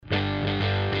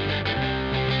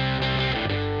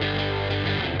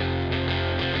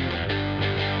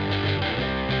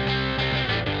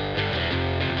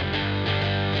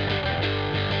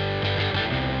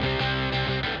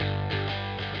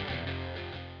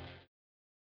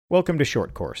Welcome to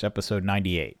Short Course, episode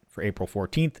 98, for April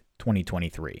 14th,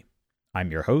 2023. I'm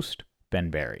your host, Ben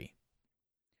Barry.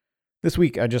 This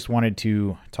week, I just wanted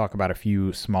to talk about a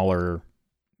few smaller,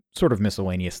 sort of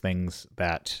miscellaneous things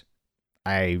that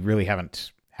I really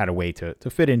haven't had a way to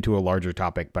fit into a larger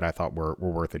topic, but I thought were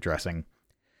worth addressing.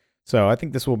 So I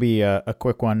think this will be a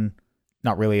quick one.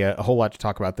 Not really a whole lot to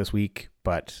talk about this week,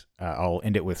 but I'll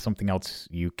end it with something else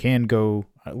you can go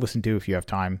listen to if you have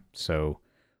time. So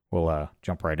we'll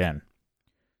jump right in.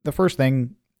 The first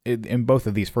thing in both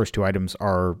of these first two items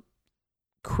are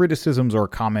criticisms or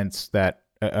comments that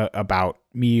about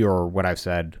me or what I've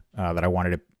said that I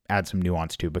wanted to add some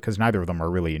nuance to, because neither of them are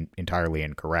really entirely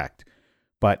incorrect.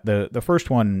 But the first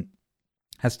one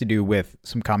has to do with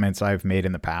some comments I've made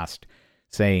in the past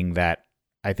saying that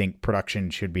I think production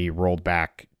should be rolled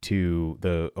back to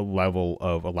the level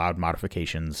of allowed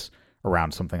modifications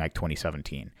around something like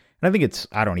 2017. And I think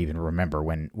I don't even remember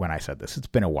when I said this. It's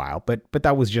been a while, but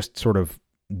that was just sort of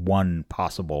one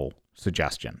possible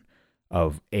suggestion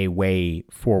of a way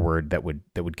forward that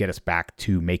would get us back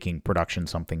to making production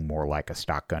something more like a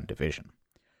stock gun division.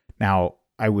 Now,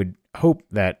 I would hope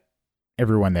that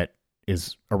everyone that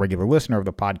is a regular listener of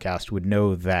the podcast would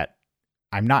know that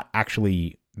I'm not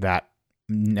actually that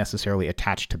necessarily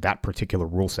attached to that particular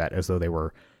rule set as though they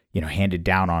were, handed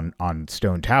down on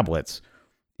stone tablets.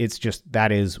 It's just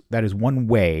that is one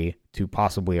way to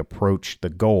possibly approach the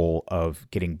goal of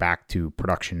getting back to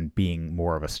production being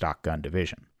more of a stock gun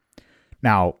division.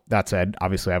 Now, that said,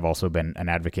 obviously I've also been an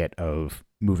advocate of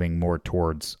moving more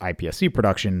towards IPSC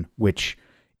production, which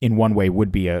in one way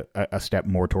would be a step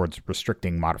more towards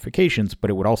restricting modifications, but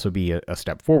it would also be a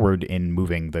step forward in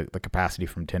moving the capacity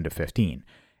from 10 to 15.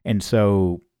 And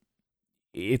so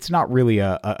it's not really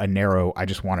a narrow, I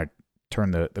just want to turn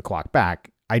the clock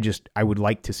back. I would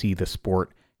like to see the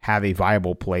sport have a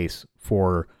viable place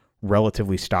for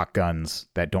relatively stock guns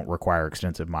that don't require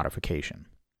extensive modification.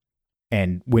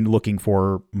 And when looking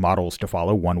for models to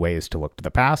follow, one way is to look to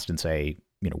the past and say,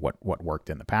 what worked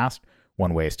in the past.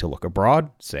 One way is to look abroad,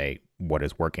 say what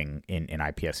is working in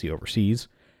IPSC overseas.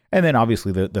 And then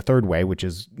obviously the third way, which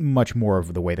is much more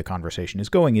of the way the conversation is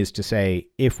going, is to say,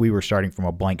 if we were starting from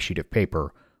a blank sheet of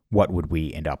paper, what would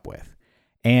we end up with?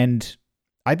 And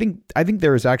I think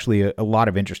there is actually a lot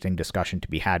of interesting discussion to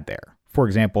be had there. For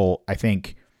example, I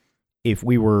think if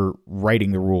we were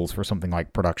writing the rules for something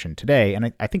like production today,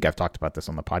 and I think I've talked about this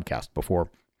on the podcast before,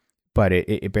 but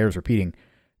it bears repeating,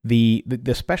 the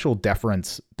special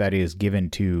deference that is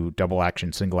given to double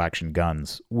action, single action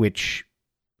guns, which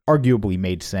arguably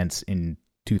made sense in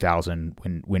 2000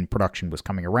 when production was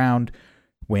coming around,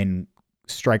 when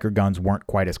striker guns weren't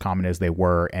quite as common as they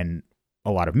were, and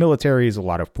a lot of militaries, a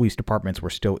lot of police departments were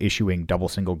still issuing double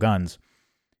single guns.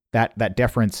 That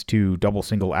deference to double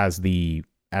single as the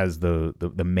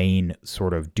main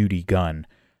sort of duty gun,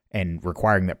 and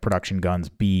requiring that production guns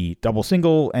be double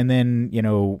single, and then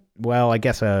I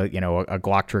guess a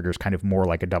Glock trigger is kind of more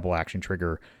like a double action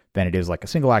trigger than it is like a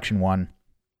single action one.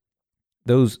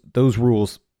 Those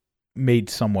rules made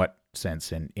somewhat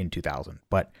sense in 2000,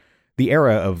 but the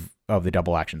era of the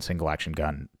double action, single action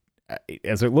gun,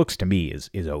 as it looks to me,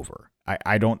 is over.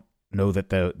 I don't know that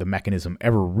the mechanism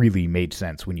ever really made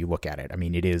sense when you look at it. I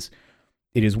mean, it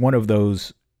is one of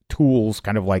those tools,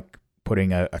 kind of like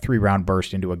putting a 3-round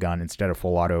burst into a gun instead of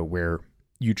full auto, where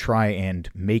you try and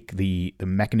make the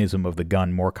mechanism of the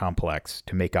gun more complex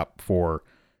to make up for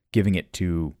giving it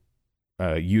to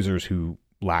users who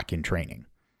lack in training.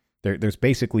 There's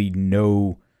basically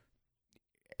no,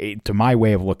 to my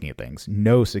way of looking at things,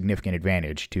 no significant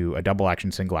advantage to a double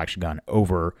action, single action gun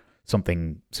over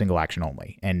something single action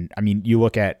only. And I mean, you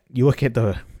look at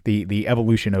the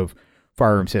evolution of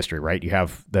firearms history, right? You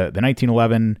have the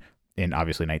 1911, and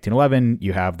obviously 1911,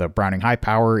 you have the Browning High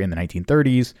Power in the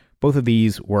 1930s. Both of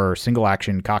these were single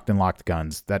action cocked and locked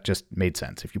guns. That just made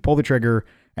sense. If you pull the trigger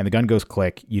and the gun goes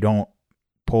click, you don't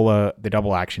pull the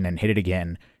double action and hit it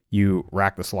again. You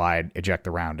rack the slide, eject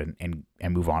the round, and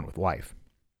move on with life.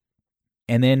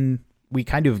 And then we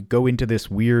kind of go into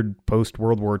this weird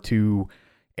post-World War II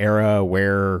era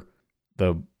where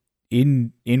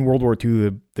in World War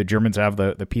II, the Germans have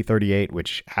the P-38,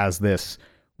 which has this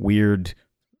weird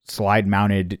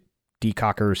slide-mounted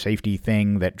decocker safety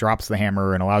thing that drops the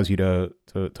hammer and allows you to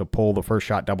pull the first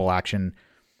shot double action.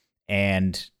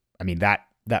 And I mean, that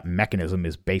mechanism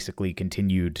is basically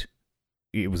continued.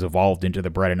 It was evolved into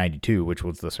the Beretta 92, which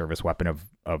was the service weapon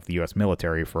of the U.S.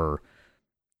 military for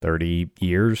 30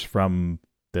 years from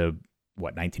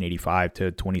 1985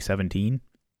 to 2017.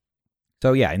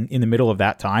 So yeah, in the middle of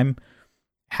that time,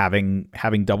 having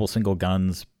double single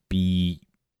guns be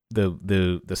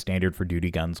the standard for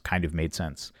duty guns kind of made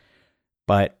sense.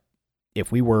 But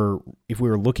if we were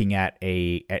looking at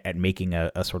making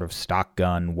a sort of stock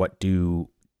gun, what do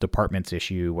departments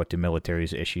issue, what do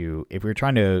militaries issue? If we were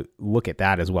trying to look at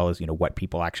that as well as, what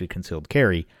people actually concealed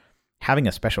carry, having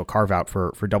a special carve out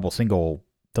for double single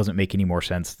doesn't make any more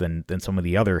sense than some of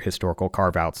the other historical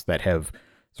carve outs that have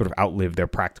sort of outlived their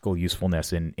practical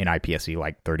usefulness in IPSC,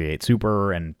 like 38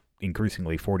 Super and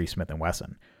increasingly 40 Smith &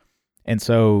 Wesson. And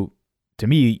so to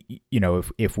me,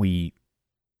 if we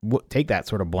take that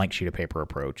sort of blank sheet of paper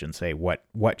approach and say what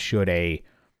should a,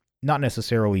 not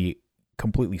necessarily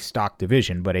completely stock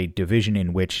division, but a division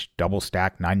in which double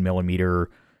stack 9mm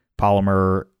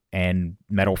polymer and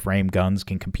metal frame guns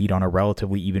can compete on a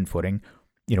relatively even footing,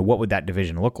 what would that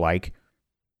division look like?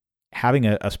 Having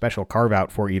a special carve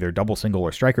out for either double single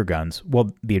or striker guns, well,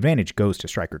 the advantage goes to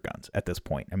striker guns at this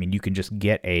point. I mean, you can just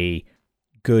get a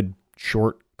good,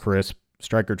 short, crisp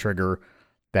striker trigger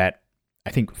that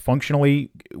I think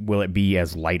functionally, will it be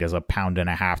as light as a 1.5 pound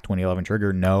 2011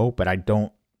 trigger? No, but I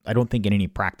don't think in any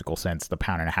practical sense the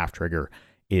 1.5 pound trigger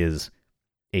is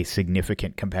a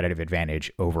significant competitive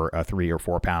advantage over a 3 or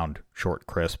 4 pound short,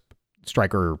 crisp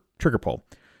striker trigger pull.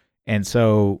 And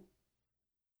so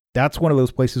that's one of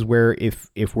those places where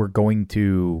if we're going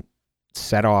to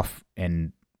set off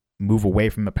and move away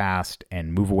from the past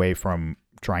and move away from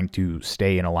trying to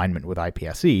stay in alignment with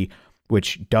IPSC,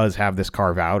 which does have this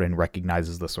carve out and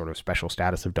recognizes the sort of special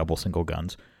status of double single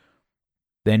guns,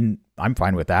 then I'm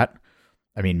fine with that.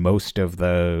 I mean, most of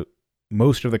the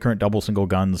current double single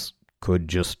guns could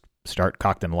just start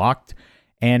cocked and locked.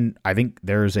 And I think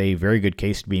there's a very good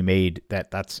case to be made that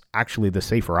that's actually the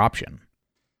safer option.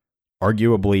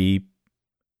 Arguably,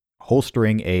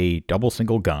 holstering a double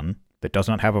single gun that does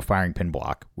not have a firing pin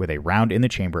block with a round in the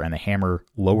chamber and the hammer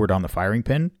lowered on the firing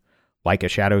pin, like a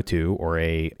Shadow 2 or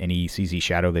any CZ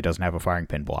Shadow that doesn't have a firing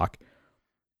pin block,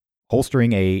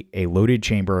 holstering a loaded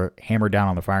chamber, hammer down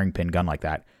on the firing pin gun like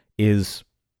that is,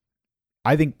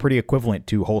 I think, pretty equivalent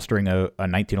to holstering a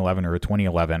 1911 or a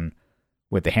 2011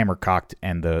 with the hammer cocked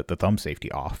and the thumb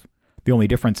safety off. The only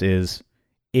difference is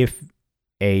if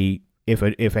a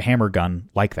hammer gun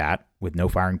like that with no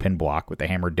firing pin block, with the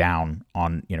hammer down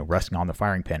on, resting on the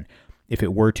firing pin, if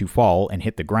it were to fall and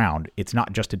hit the ground, it's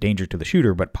not just a danger to the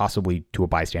shooter, but possibly to a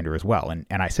bystander as well.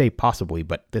 And I say possibly,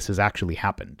 but this has actually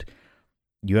happened.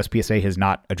 USPSA has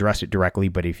not addressed it directly,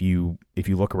 but if you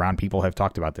look around, people have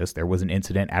talked about this. There was an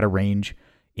incident at a range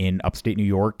in upstate New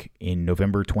York in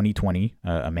November 2020.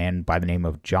 A man by the name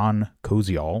of John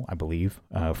Koziol, I believe,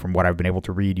 from what I've been able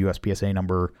to read, USPSA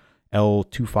number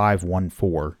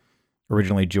L2514,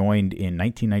 originally joined in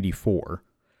 1994.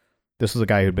 This is a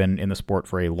guy who'd been in the sport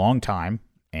for a long time,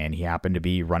 and he happened to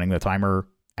be running the timer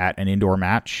at an indoor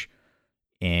match.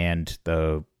 And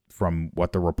from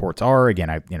what the reports are,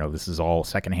 again, this is all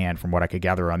secondhand from what I could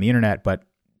gather on the internet, but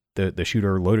the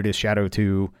shooter loaded his Shadow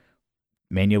 2,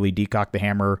 manually decocked the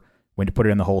hammer, went to put it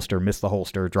in the holster, missed the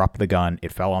holster, dropped the gun,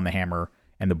 it fell on the hammer,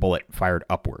 and the bullet fired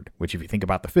upward. Which, if you think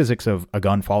about the physics of a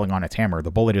gun falling on its hammer,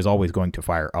 the bullet is always going to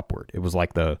fire upward. It was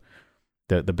like the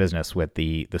business with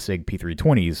the SIG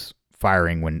P320s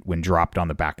firing when dropped on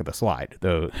the back of the slide.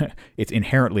 It's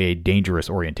inherently a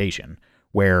dangerous orientation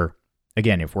where,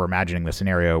 again, if we're imagining the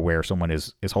scenario where someone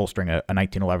is holstering a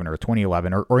 1911 or a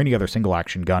 2011 or any other single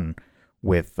action gun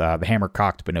with the hammer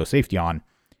cocked but no safety on,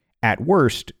 at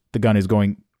worst, the gun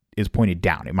is pointed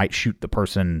down. It might shoot the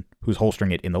person who's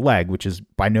holstering it in the leg, which is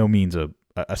by no means a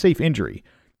safe injury,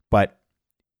 but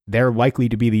they're likely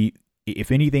to be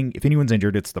if anyone's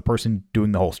injured, it's the person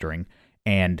doing the holstering,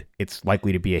 and it's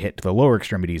likely to be a hit to the lower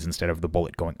extremities instead of the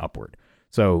bullet going upward.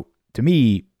 So to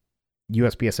me,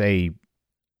 USPSA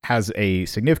has a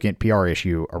significant PR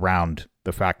issue around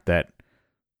the fact that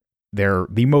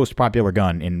the most popular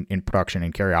gun in production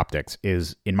in carry optics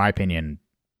is, in my opinion,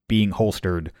 being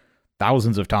holstered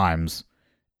thousands of times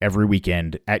every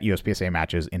weekend at USPSA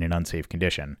matches in an unsafe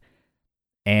condition.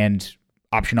 And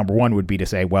option number one would be to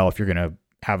say, well, if you're going to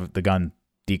have the gun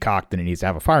decocked, then it needs to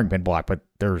have a firing pin block, but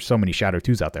there are so many Shadow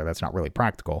 2s out there, that's not really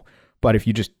practical. But if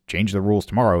you just change the rules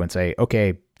tomorrow and say,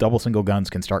 okay, double single guns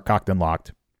can start cocked and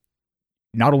locked,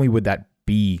 not only would that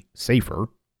be safer,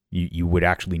 you would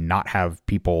actually not have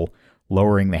people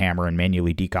lowering the hammer and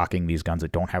manually decocking these guns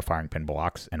that don't have firing pin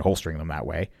blocks and holstering them that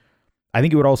way. I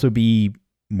think it would also be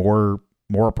more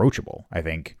approachable. I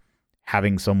think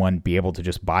having someone be able to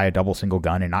just buy a double single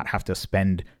gun and not have to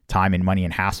spend time and money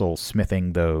and hassle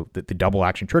smithing the double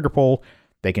action trigger pull,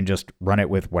 they can just run it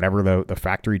with whatever the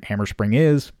factory hammer spring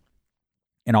is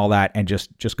and all that, and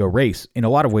just go race. In a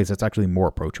lot of ways, that's actually more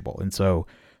approachable. And so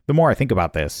the more I think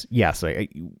about this, yes,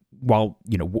 while,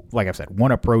 like I've said,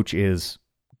 one approach is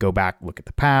go back, look at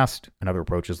the past. Another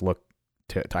approach is look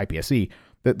to IPSC.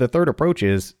 The third approach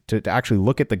is to actually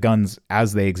look at the guns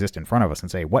as they exist in front of us and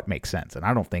say what makes sense. And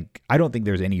I don't think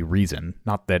there's any reason,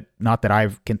 not that I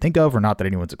can think of, or not that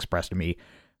anyone's expressed to me,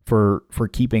 for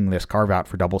keeping this carve out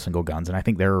for double single guns. And I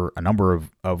think there are a number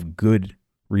of good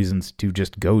reasons to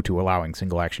just go to allowing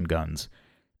single action guns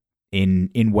in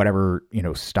whatever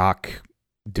stock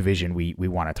division we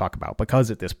want to talk about,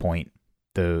 because at this point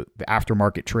the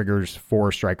aftermarket triggers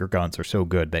for striker guns are so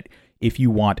good that if you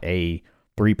want a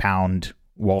 3-pound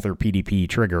Walther PDP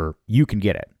trigger, you can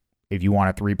get it. If you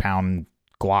want a 3-pound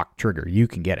Glock trigger, you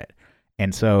can get it.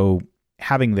 And so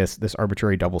having this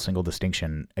arbitrary double single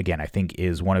distinction, again, I think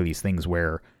is one of these things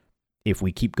where if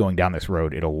we keep going down this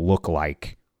road, it'll look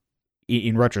like,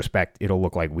 in retrospect, it'll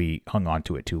look like we hung on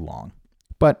to it too long.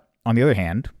 But on the other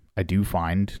hand, I do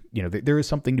find, there is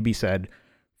something to be said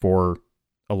for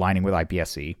aligning with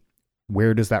IPSC.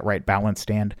 Where does that right balance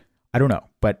stand? I don't know.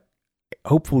 But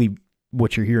hopefully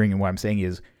what you're hearing and what I'm saying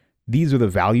is these are the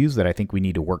values that I think we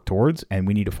need to work towards, and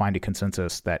we need to find a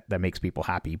consensus that makes people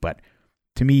happy. But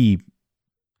to me,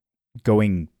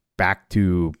 going back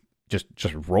to just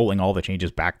rolling all the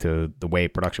changes back to the way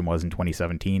production was in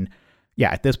 2017,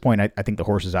 yeah, at this point, I think the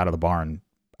horse is out of the barn.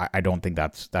 I don't think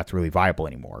that's really viable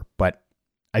anymore. But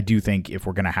I do think if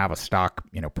we're going to have a stock,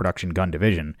 production gun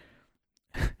division,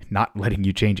 not letting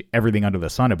you change everything under the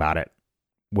sun about it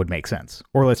would make sense.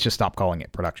 Or let's just stop calling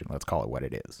it production. Let's call it what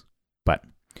it is. But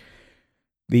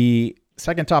the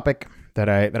second topic that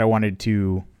I wanted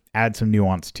to add some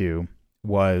nuance to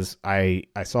was I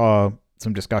saw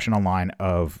some discussion online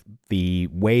of the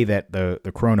way that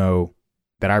the chrono,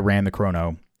 that I ran the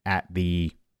chrono at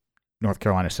the North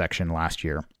Carolina section last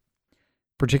year,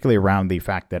 particularly around the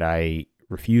fact that I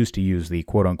refused to use the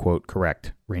quote-unquote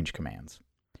correct range commands.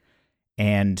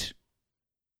 And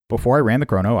before I ran the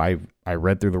chrono, I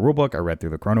read through the rulebook, I read through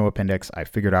the chrono appendix, I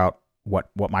figured out what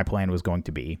my plan was going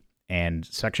to be. And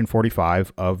section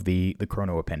 45 of the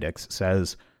chrono appendix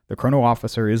says, the chrono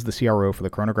officer is the CRO for the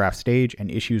chronograph stage and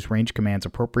issues range commands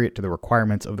appropriate to the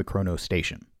requirements of the chrono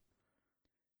station.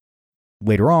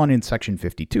 Later on in section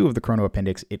 52 of the chrono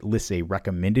appendix, it lists a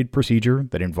recommended procedure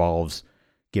that involves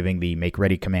giving the make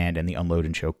ready command and the unload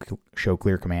and show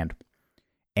clear command.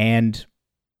 And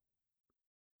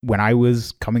when I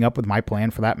was coming up with my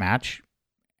plan for that match,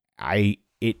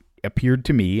 it appeared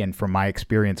to me, and from my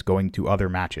experience going to other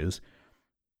matches,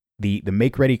 the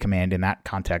make ready command in that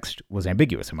context was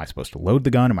ambiguous. Am I supposed to load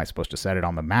the gun? Am I supposed to set it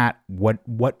on the mat? What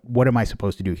am I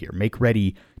supposed to do here? Make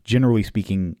ready, generally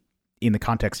speaking, in the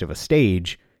context of a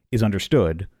stage, is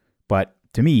understood, but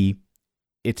to me,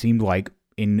 it seemed like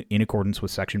in accordance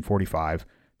with section 45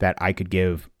 that I could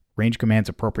give range commands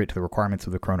appropriate to the requirements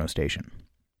of the chrono station.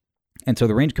 And so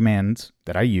the range commands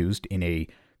that I used in a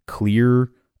clear,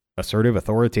 assertive,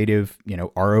 authoritative,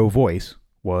 RO voice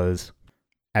was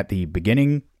at the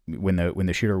beginning, when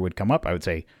the shooter would come up, I would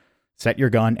say, set your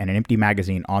gun and an empty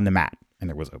magazine on the mat. And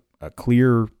there was a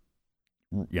clear,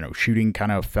 shooting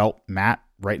kind of felt mat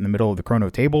right in the middle of the chrono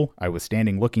table. I was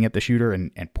standing looking at the shooter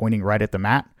and pointing right at the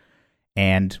mat.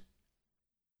 And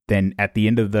then at the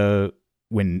end of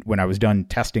when I was done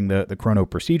testing the chrono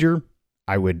procedure,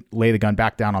 I would lay the gun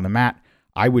back down on the mat.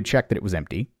 I would check that it was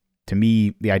empty. To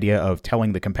me, the idea of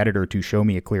telling the competitor to show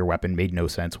me a clear weapon made no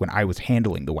sense when I was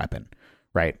handling the weapon,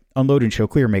 right? Unload and show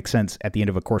clear makes sense at the end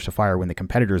of a course of fire when the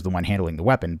competitor is the one handling the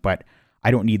weapon, but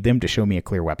I don't need them to show me a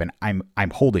clear weapon. I'm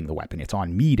holding the weapon. It's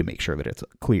on me to make sure that it's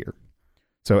clear.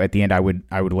 So at the end, I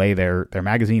would lay their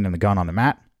magazine and the gun on the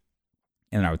mat,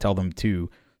 and I would tell them to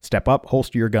step up,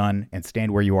 holster your gun, and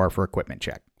stand where you are for equipment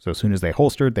check. So as soon as they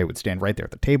holstered, they would stand right there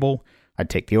at the table. I'd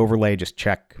take the overlay, just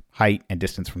check height and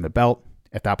distance from the belt.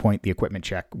 At that point, the equipment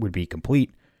check would be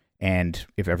complete. And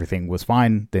if everything was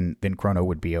fine, then chrono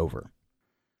would be over.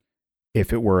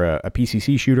 If it were a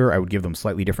PCC shooter, I would give them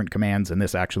slightly different commands. And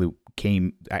this actually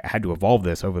I had to evolve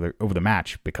this over the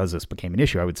match because this became an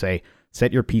issue. I would say,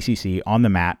 set your PCC on the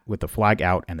mat with the flag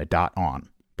out and the dot on,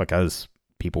 because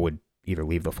people would either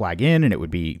leave the flag in and it would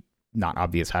be not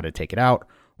obvious how to take it out,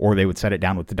 or they would set it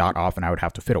down with the dot off and I would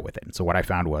have to fiddle with it. And so what I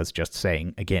found was just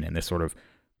saying, again, in this sort of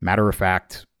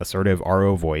matter-of-fact, assertive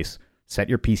RO voice, set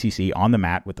your PCC on the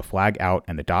mat with the flag out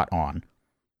and the dot on.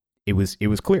 It was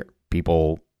clear.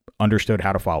 People understood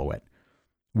how to follow it.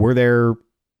 Were there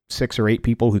 6 or 8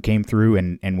 people who came through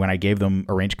and when I gave them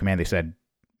a range command, they said,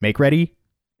 make ready,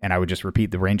 and I would just repeat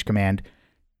the range command?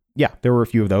 Yeah, there were a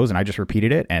few of those, and I just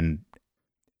repeated it, and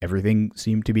everything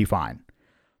seemed to be fine.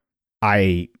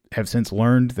 I have since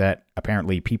learned that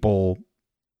apparently people,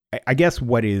 I guess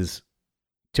what is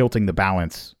tilting the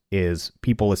balance is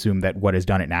people assume that what is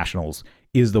done at nationals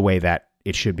is the way that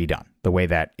it should be done, the way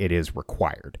that it is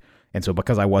required. And so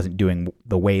because I wasn't doing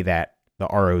the way that the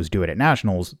ROs do it at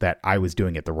nationals, that I was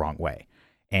doing it the wrong way.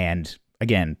 And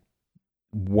again,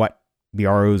 what the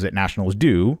ROs at nationals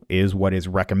do is what is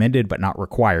recommended but not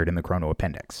required in the chrono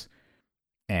appendix.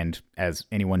 And as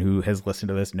anyone who has listened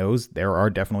to this knows, there are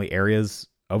definitely areas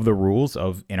of the rules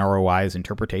of NROI's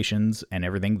interpretations and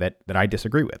everything that I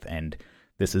disagree with. And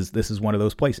this is one of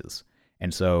those places.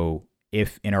 And so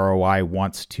if NROI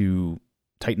wants to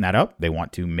tighten that up, they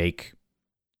want to make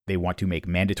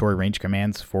mandatory range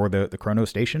commands for the chrono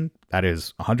station. That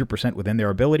is 100% within their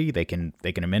ability. They can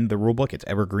amend the rulebook. It's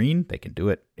evergreen. They can do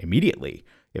it immediately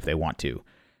if they want to.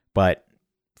 But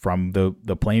from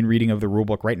the plain reading of the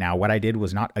rulebook right now, what I did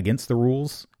was not against the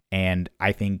rules. And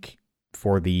I think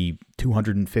for the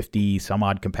 250 some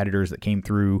odd competitors that came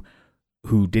through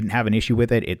who didn't have an issue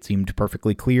with it, it seemed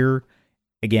perfectly clear.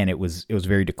 Again, it was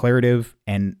very declarative.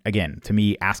 And again, to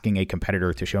me, asking a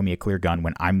competitor to show me a clear gun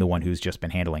when I'm the one who's just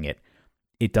been handling it,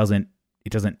 it doesn't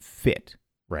fit,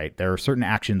 right? There are certain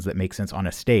actions that make sense on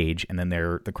a stage, and then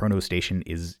the chrono station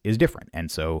is different.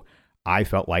 And so I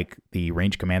felt like the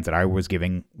range commands that I was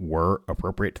giving were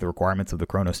appropriate to the requirements of the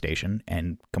chrono station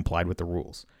and complied with the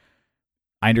rules.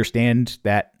 I understand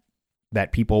that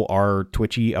people are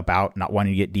twitchy about not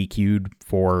wanting to get DQ'd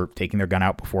for taking their gun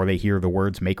out before they hear the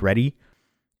words "make ready."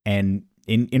 And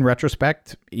in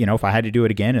retrospect, if I had to do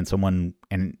it again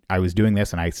and I was doing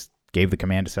this and I gave the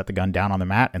command to set the gun down on the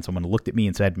mat and someone looked at me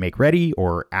and said, "make ready,"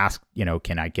 or asked,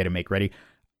 can I get a make ready?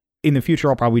 In the future,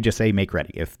 I'll probably just say make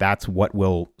ready. If that's what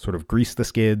will sort of grease the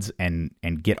skids and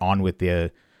get on with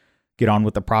the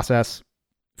process,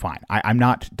 fine. I'm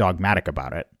not dogmatic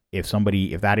about it. If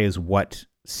that is what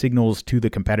signals to the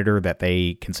competitor that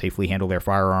they can safely handle their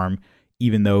firearm,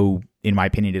 even though, in my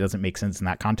opinion, it doesn't make sense in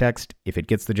that context, if it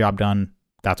gets the job done,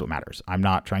 that's what matters. I'm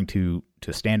not trying to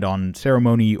stand on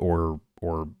ceremony or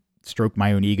stroke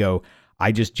my own ego.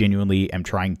 I just genuinely am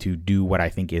trying to do what I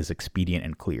think is expedient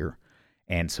and clear.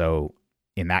 And so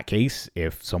in that case,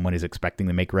 if someone is expecting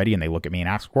to make ready and they look at me and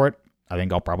ask for it, I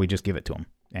think I'll probably just give it to them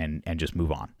and just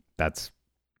move on. That's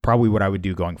probably what I would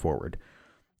do going forward.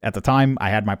 At the time,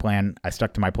 I had my plan. I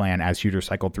stuck to my plan as shooters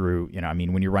cycled through.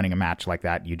 When you're running a match like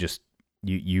that, you just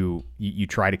you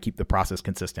try to keep the process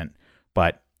consistent.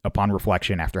 But upon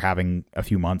reflection, after having a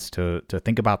few months to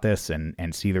think about this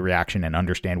and see the reaction and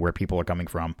understand where people are coming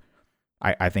from,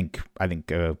 I think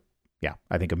a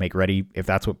make ready, if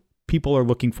that's what people are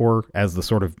looking for as the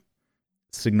sort of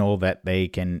signal that they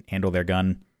can handle their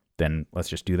gun, then let's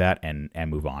just do that and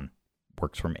move on.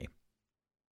 Works for me.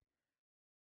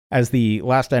 As the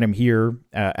last item here,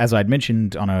 as I'd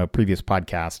mentioned on a previous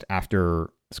podcast, after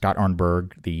Scott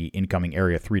Arnberg, the incoming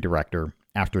Area 3 director,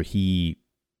 after he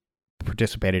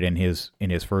participated in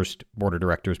his first board of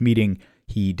directors meeting,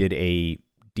 he did a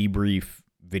debrief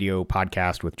video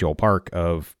podcast with Joel Park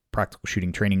of Practical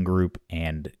Shooting Training Group,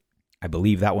 and I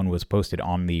believe that one was posted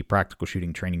on the Practical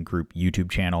Shooting Training Group YouTube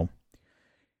channel.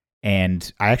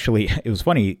 And it was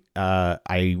funny,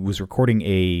 I was recording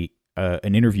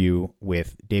an interview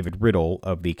with David Riddle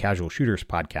of the Casual Shooters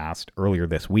podcast earlier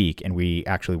this week, and we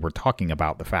actually were talking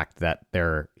about the fact that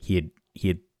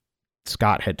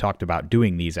Scott had talked about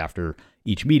doing these after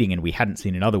each meeting, and we hadn't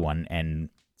seen another one, and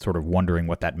sort of wondering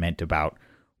what that meant about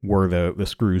were the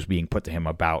screws being put to him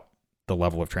about the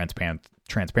level of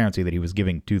transparency that he was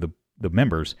giving to the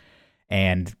members.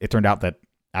 And it turned out that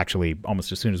actually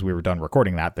almost as soon as we were done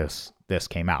recording that, this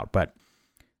came out. But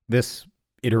this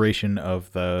iteration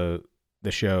of the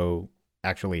show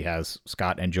actually has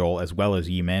Scott and Joel as well as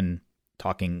Yimin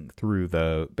talking through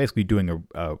basically doing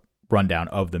a rundown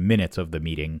of the minutes of the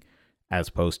meeting as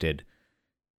posted.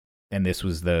 And this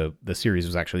was the series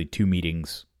was actually 2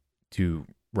 meetings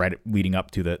leading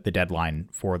up to the deadline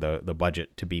for the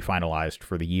budget to be finalized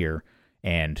for the year,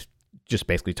 and just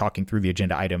basically talking through the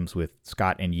agenda items with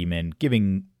Scott and Yimin,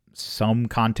 giving some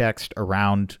context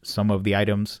around some of the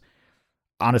items.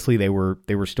 Honestly, they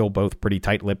were still both pretty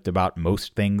tight-lipped about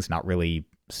most things, not really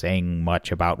saying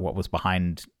much about what was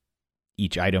behind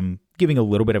each item, giving a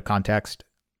little bit of context.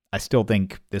 I still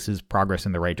think this is progress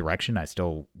in the right direction. I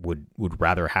still would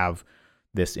rather have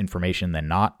this information than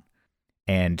not.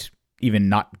 And even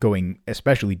not going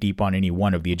especially deep on any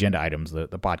one of the agenda items, the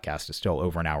podcast is still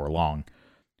over an hour long.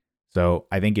 So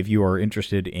I think if you are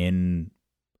interested in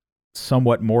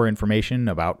somewhat more information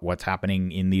about what's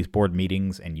happening in these board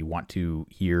meetings and you want to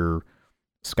hear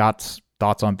Scott's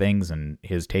thoughts on things and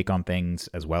his take on things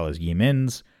as well as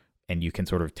Yimin's, and you can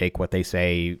sort of take what they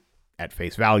say at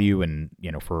face value and,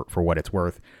 for what it's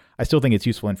worth, I still think it's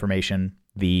useful information.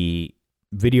 The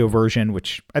video version,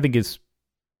 which I think is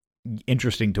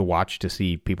interesting to watch to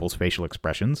see people's facial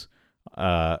expressions,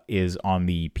 is on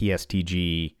the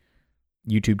PSTG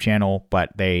YouTube channel,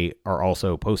 but they are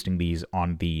also posting these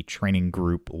on the Training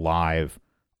Group Live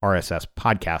RSS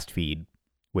podcast feed,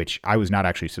 which I was not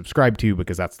actually subscribed to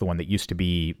because that's the one that used to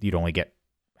be you'd only get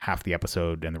half the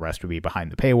episode and the rest would be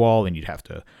behind the paywall and you'd have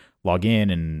to log in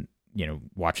and,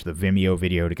 watch the Vimeo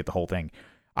video to get the whole thing.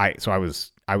 I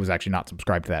was actually not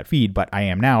subscribed to that feed, but I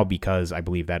am now because I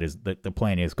believe that is the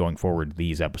plan is going forward.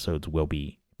 These episodes will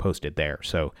be posted there.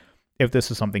 So if this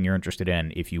is something you're interested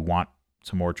in, if you want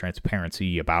some more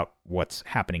transparency about what's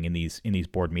happening in these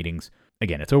board meetings,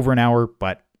 again, it's over an hour,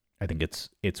 but I think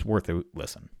it's worth a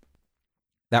listen.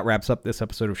 That wraps up this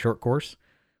episode of Short Course.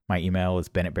 My email is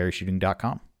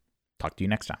ben@berryshooting.com. Talk to you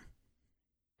next time.